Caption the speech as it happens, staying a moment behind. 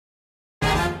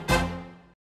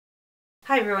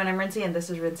Hi everyone, I'm Rincey and this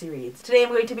is Rincey Reads. Today I'm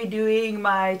going to be doing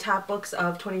my top books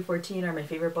of 2014 or my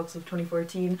favorite books of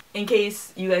 2014. In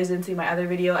case you guys didn't see my other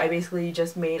video, I basically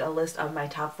just made a list of my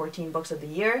top 14 books of the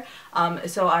year.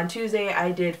 So on Tuesday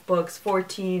I did books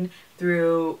 14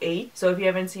 through 8. So if you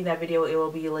haven't seen that video, it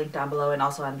will be linked down below and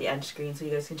also on the end screen so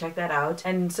you guys can check that out.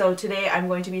 And so today I'm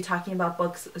going to be talking about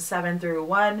books 7 through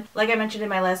 1. Like I mentioned in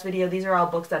my last video, these are all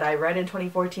books that I read in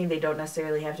 2014. They don't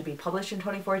necessarily have to be published in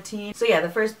 2014. So yeah, the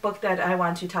first book that I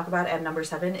want to talk about at number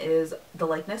 7 is The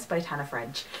Likeness by Tana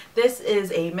French. This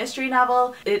is a mystery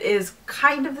novel. It is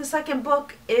kind of the second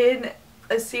book in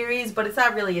a series, but it's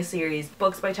not really a series.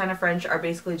 Books by Tana French are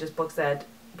basically just books that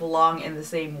belong in the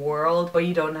same world, but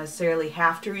you don't necessarily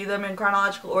have to read them in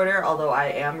chronological order, although I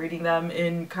am reading them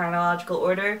in chronological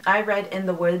order. I read In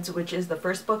the Woods, which is the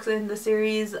first book in the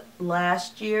series,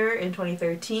 last year in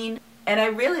 2013, and I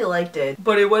really liked it,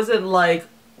 but it wasn't like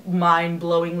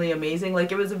mind-blowingly amazing.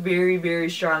 Like, it was a very, very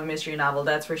strong mystery novel,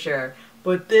 that's for sure.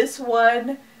 But this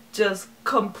one just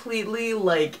completely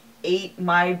like ate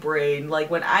my brain.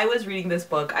 Like, when I was reading this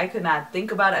book, I could not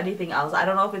think about anything else. I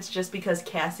don't know if it's just because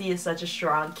Cassie is such a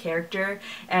strong character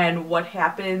and what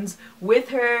happens with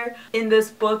her in this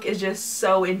book is just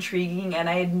so intriguing, and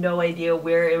I had no idea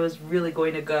where it was really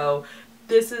going to go.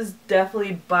 This is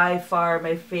definitely by far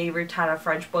my favorite Tana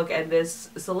French book, and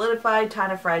this solidified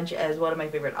Tana French as one of my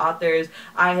favorite authors.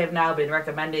 I have now been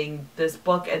recommending this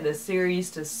book and this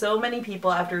series to so many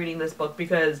people after reading this book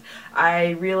because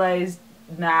I realized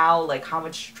now like how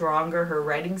much stronger her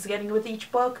writing's getting with each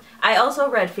book. I also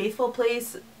read Faithful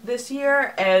Place this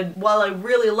year, and while I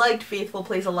really liked Faithful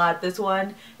Place a lot, this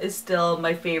one is still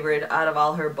my favorite out of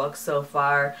all her books so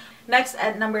far. Next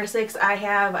at number 6 I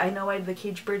have I Know Why the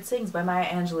Caged Bird Sings by Maya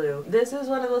Angelou. This is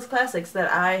one of those classics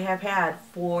that I have had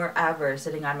forever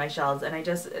sitting on my shelves and I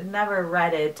just never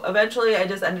read it. Eventually I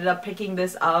just ended up picking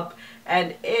this up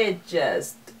and it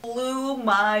just blew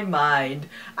my mind.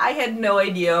 I had no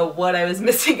idea what I was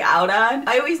missing out on.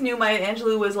 I always knew Maya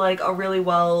Angelou was like a really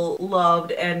well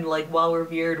loved and like well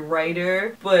revered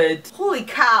writer, but holy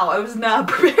cow, I was not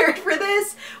prepared for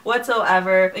this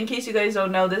whatsoever. In case you guys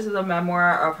don't know, this is a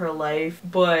memoir of her life,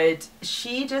 but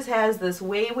she just has this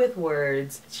way with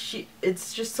words.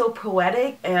 It's just so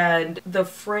poetic, and the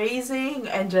phrasing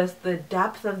and just the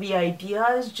depth of the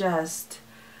ideas just,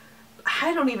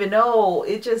 I don't even know,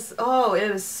 it just, oh,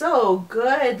 it was so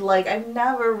good. Like, I've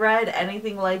never read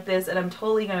anything like this, and I'm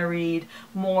totally gonna read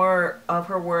more of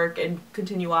her work and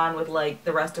continue on with like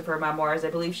the rest of her memoirs. I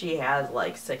believe she has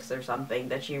like 6 or something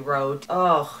that she wrote.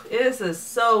 Oh, this is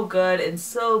so good and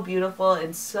so beautiful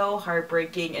and so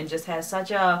heartbreaking, and just has such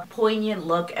a poignant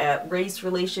look at race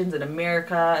relations in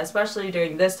America, especially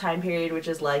during this time period, which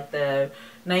is like the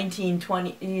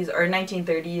 1920s or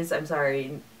 1930s, I'm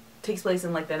sorry, takes place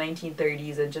in like the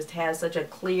 1930s, and just has such a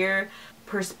clear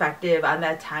perspective on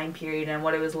that time period and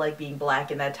what it was like being black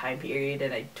in that time period.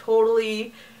 And I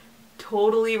totally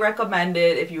recommend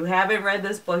it. If you haven't read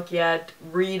this book yet,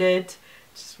 read it.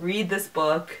 Just read this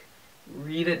book.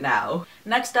 Read it now.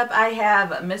 Next up I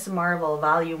have Miss Marvel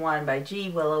Volume 1 by G.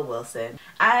 Willow Wilson.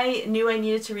 I knew I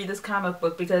needed to read this comic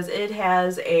book because it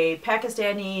has a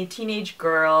Pakistani teenage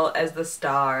girl as the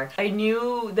star. I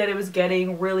knew that it was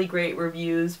getting really great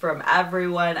reviews from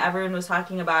everyone. Everyone was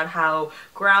talking about how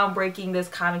groundbreaking this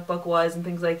comic book was and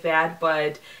things like that,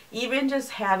 but even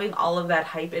just having all of that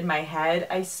hype in my head,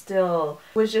 I still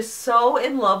was just so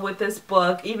in love with this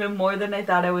book, even more than I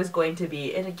thought I was going to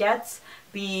be. And it gets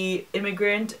the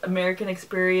immigrant American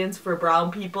experience for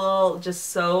brown people just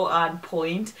so on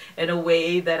point in a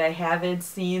way that I haven't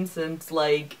seen since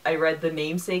like I read The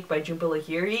Namesake by Jhumpa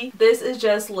Lahiri. This is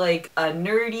just like a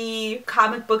nerdy,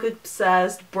 comic book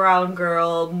obsessed brown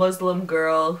girl, Muslim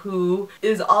girl who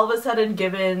is all of a sudden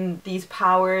given these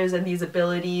powers and these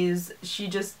abilities. She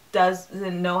just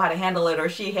doesn't know how to handle it, or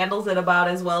she handles it about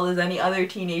as well as any other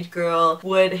teenage girl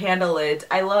would handle it.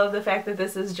 I love the fact that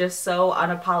this is just so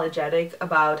unapologetic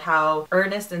about how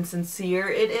earnest and sincere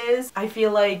it is. I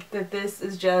feel like that this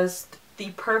is just the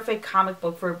perfect comic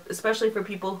book for, especially for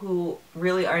people who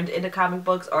really aren't into comic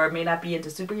books or may not be into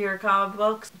superhero comic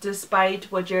books.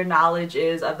 Despite what your knowledge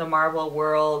is of the Marvel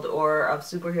world or of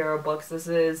superhero books, this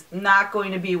is not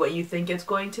going to be what you think it's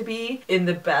going to be in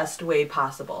the best way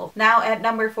possible. Now at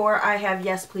number 4 I have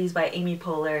Yes Please by Amy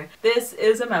Poehler. This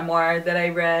is a memoir that I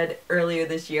read earlier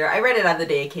this year. I read it on the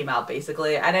day it came out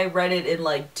basically, and I read it in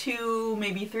like 2,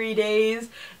 maybe 3 days,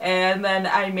 and then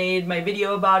I made my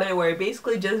video about it where I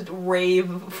basically just raved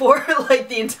for like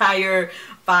the entire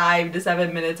 5 to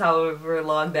 7 minutes, however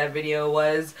long that video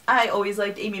was. I always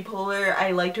liked Amy Poehler.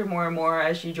 I liked her more and more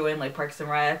as she joined like Parks and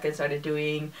Rec and started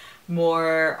doing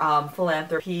more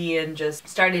philanthropy and just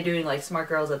started doing like Smart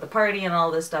Girls at the Party and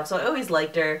all this stuff. So I always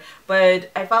liked her,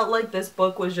 but I felt like this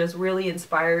book was just really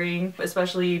inspiring,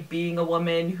 especially being a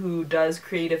woman who does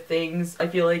creative things. I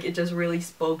feel like it just really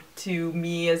spoke to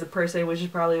me as a person, which is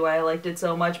probably why I liked it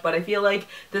so much. But I feel like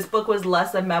this book was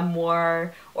less a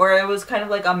memoir, or it was kind of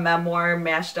like a memoir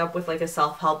mashed up with like a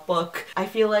self-help book. I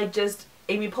feel like just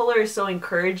Amy Poehler is so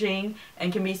encouraging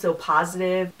and can be so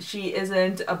positive. She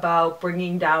isn't about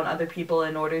bringing down other people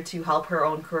in order to help her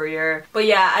own career. But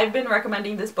yeah, I've been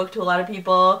recommending this book to a lot of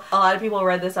people. A lot of people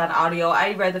read this on audio.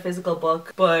 I read the physical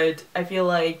book, but I feel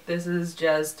like this is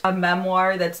just a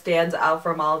memoir that stands out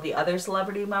from all the other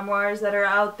celebrity memoirs that are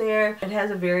out there. It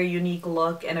has a very unique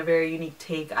look and a very unique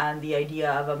take on the idea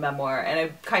of a memoir, and I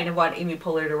kind of want Amy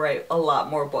Poehler to write a lot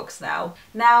more books now.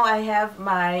 Now I have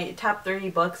my top 3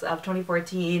 books of 2014.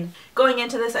 Going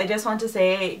into this, I just want to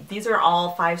say these are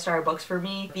all 5-star books for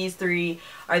me. These 3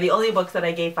 are the only books that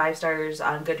I gave 5 stars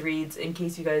on Goodreads. In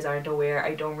case you guys aren't aware,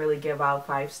 I don't really give out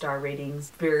 5-star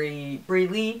ratings very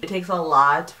freely. It takes a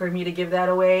lot for me to give that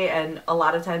away, and a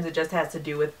lot of times it just has to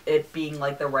do with it being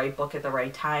like the right book at the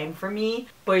right time for me.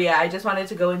 But yeah, I just wanted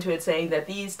to go into it saying that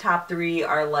these top 3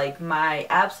 are like my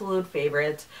absolute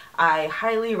favorites. I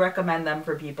highly recommend them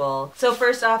for people. So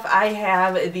first off, I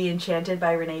have The Enchanted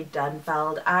by Renee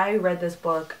Dunfeld. I read this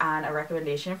book on a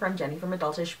recommendation from Jenny from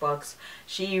Adultish Books.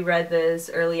 She read this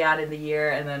early on in the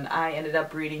year, and then I ended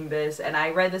up reading this, and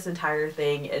I read this entire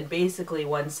thing in basically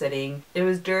one sitting. It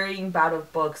was during Bout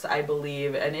of Books, I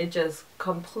believe, and it just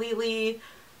completely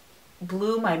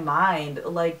blew my mind.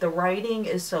 Like, the writing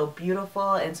is so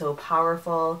beautiful and so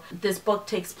powerful. This book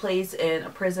takes place in a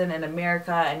prison in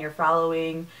America, and you're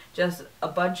following just a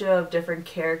bunch of different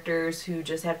characters who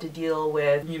just have to deal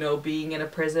with, you know, being in a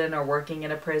prison or working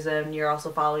in a prison. You're also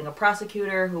following a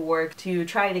prosecutor who works to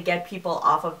try to get people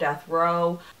off of death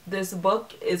row. This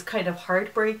book is kind of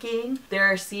heartbreaking. There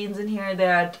are scenes in here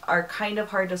that are kind of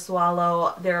hard to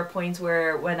swallow. There are points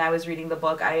where when I was reading the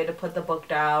book, I had to put the book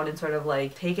down and sort of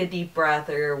like take a deep breath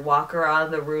or walk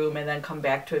around the room and then come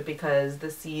back to it because the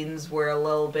scenes were a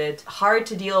little bit hard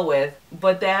to deal with.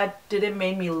 But that didn't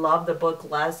make me love the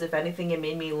book less. If anything, it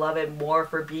made me love it more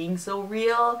for being so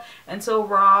real and so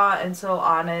raw and so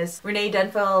honest. Renee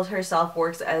Dunfeld herself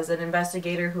works as an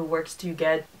investigator who works to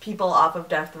get people off of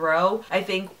death row. I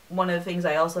think one of the things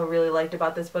I also really liked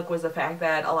about this book was the fact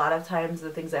that a lot of times the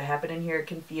things that happen in here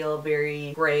can feel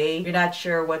very gray. You're not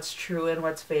sure what's true and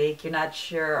what's fake. You're not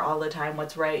sure all the time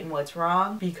what's right and what's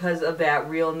wrong. Because of that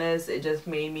realness, it just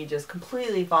made me just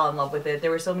completely fall in love with it.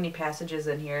 There were so many passages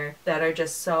in here that are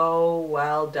just so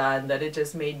well done that it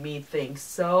just made me think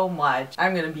so much.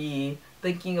 I'm gonna be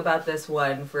thinking about this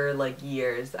one for like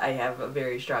years. I have a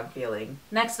very strong feeling.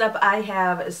 Next up, I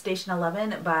have Station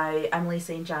 11 by Emily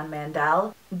St. John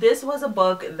Mandel. This was a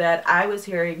book that I was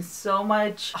hearing so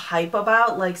much hype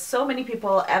about. Like, so many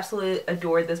people absolutely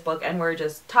adored this book and were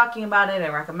just talking about it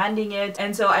and recommending it.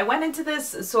 And so I went into this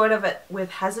sort of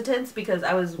with hesitance because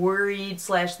I was worried /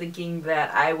 thinking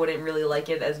that I wouldn't really like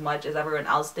it as much as everyone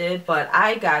else did. But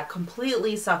I got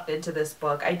completely sucked into this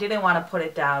book. I didn't want to put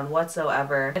it down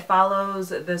whatsoever. It follows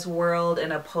this world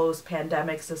in a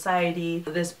post-pandemic society.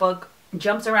 This book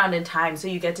jumps around in time, so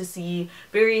you get to see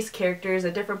various characters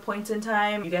at different points in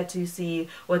time. You get to see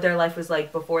what their life was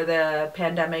like before the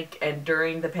pandemic and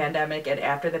during the pandemic and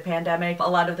after the pandemic. A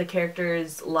lot of the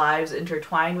characters' lives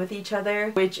intertwine with each other,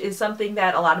 which is something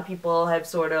that a lot of people have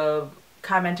sort of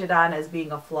commented on as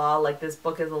being a flaw. Like, this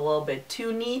book is a little bit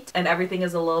too neat and everything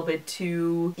is a little bit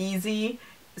too easy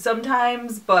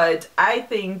sometimes, but I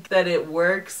think that it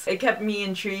works. It kept me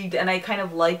intrigued, and I kind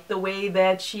of liked the way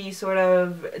that she sort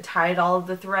of tied all of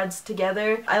the threads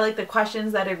together. I like the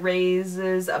questions that it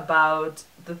raises about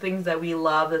the things that we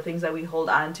love, the things that we hold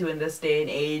on to in this day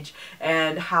and age,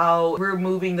 and how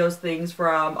removing those things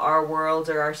from our worlds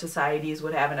or our societies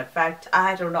would have an effect.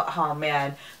 I don't know. Oh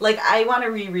man, like, I want to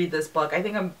reread this book. I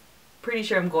think I'm pretty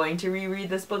sure I'm going to reread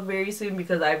this book very soon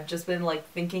because I've just been like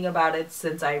thinking about it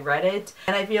since I read it.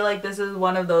 And I feel like this is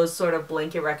one of those sort of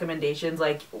blanket recommendations.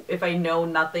 Like, if I know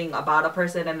nothing about a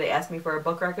person and they ask me for a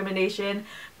book recommendation,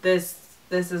 this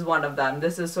this is one of them.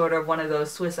 This is sort of one of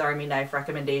those Swiss Army knife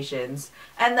recommendations.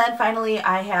 And then finally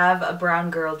I have A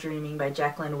Brown Girl Dreaming by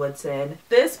Jacqueline Woodson.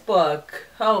 This book,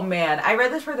 oh man, I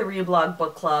read this for the Reblog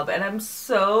Book Club, and I'm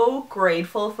so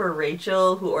grateful for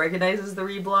Rachel, who organizes the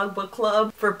Reblog Book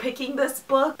Club, for picking this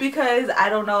book, because I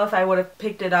don't know if I would have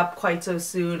picked it up quite so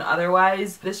soon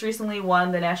otherwise. This recently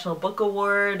won the National Book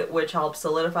Award, which helps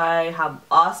solidify how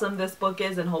awesome this book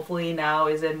is, and hopefully now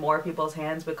is in more people's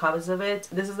hands because of it.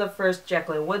 This is the first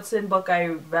Jacqueline Woodson book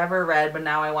I've ever read, but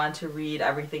now I want to read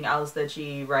everything else that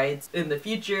she writes in the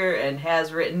future and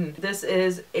has written. This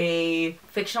is a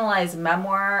fictionalized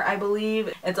memoir, I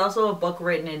believe. It's also a book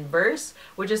written in verse,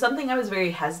 which is something I was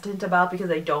very hesitant about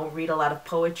because I don't read a lot of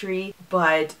poetry,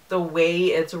 but the way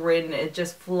it's written, it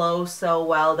just flows so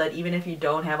well that even if you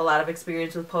don't have a lot of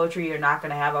experience with poetry, you're not going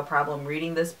to have a problem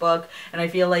reading this book. And I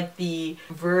feel like the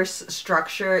verse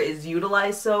structure is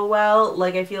utilized so well.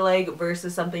 Like, I feel like verse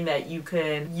is something that you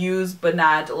can use but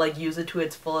not like use it to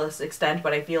its fullest extent,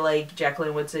 but I feel like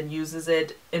Jacqueline Woodson uses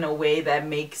it in a way that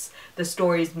makes the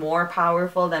stories more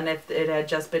powerful than if it had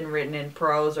just been written in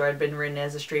prose or had been written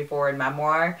as a straightforward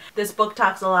memoir. This book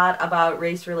talks a lot about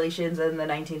race relations in the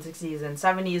 1960s and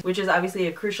 70s, which is obviously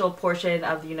a crucial portion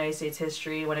of the United States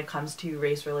history when it comes to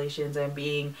race relations and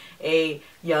being a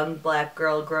young black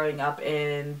girl growing up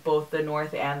in both the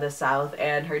North and the South,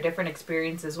 and her different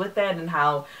experiences with that and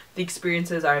how the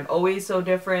experiences aren't always so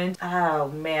different. Oh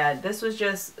man, this was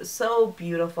just so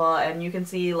beautiful, and you can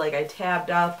see like I tabbed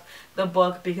up the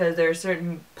book because there are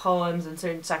certain poems and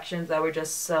certain sections that were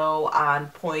just so on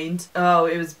point. Oh,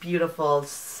 it was beautiful.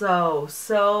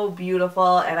 So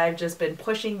beautiful, and I've just been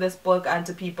pushing this book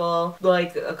onto people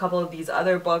like a couple of these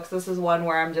other books. This is one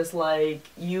where I'm just like,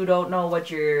 you don't know what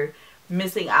you're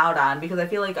missing out on, because I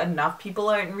feel like enough people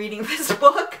aren't reading this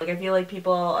book. Like, I feel like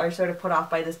people are sort of put off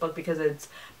by this book because it's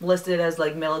listed as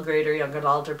like middle grade or young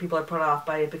adult, or people are put off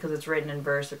by it because it's written in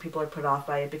verse, or people are put off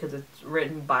by it because it's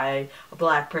written by a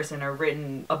black person or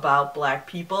written about black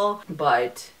people.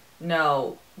 But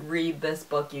no, read this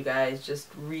book, you guys. Just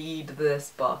read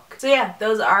this book. So yeah,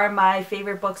 those are my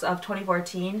favorite books of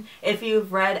 2014. If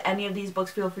you've read any of these books,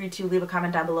 feel free to leave a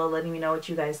comment down below letting me know what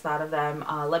you guys thought of them.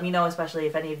 Let me know especially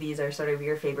if any of these are sort of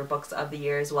your favorite books of the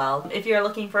year as well. If you're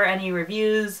looking for any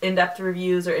reviews, in-depth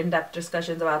reviews, or in-depth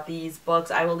discussions about these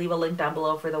books, I will leave a link down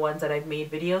below for the ones that I've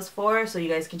made videos for, so you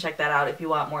guys can check that out if you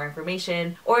want more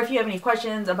information. Or if you have any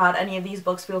questions about any of these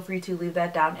books, feel free to leave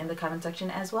that down in the comment section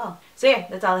as well. So yeah,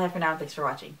 that's all I have for now. Thanks for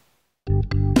watching.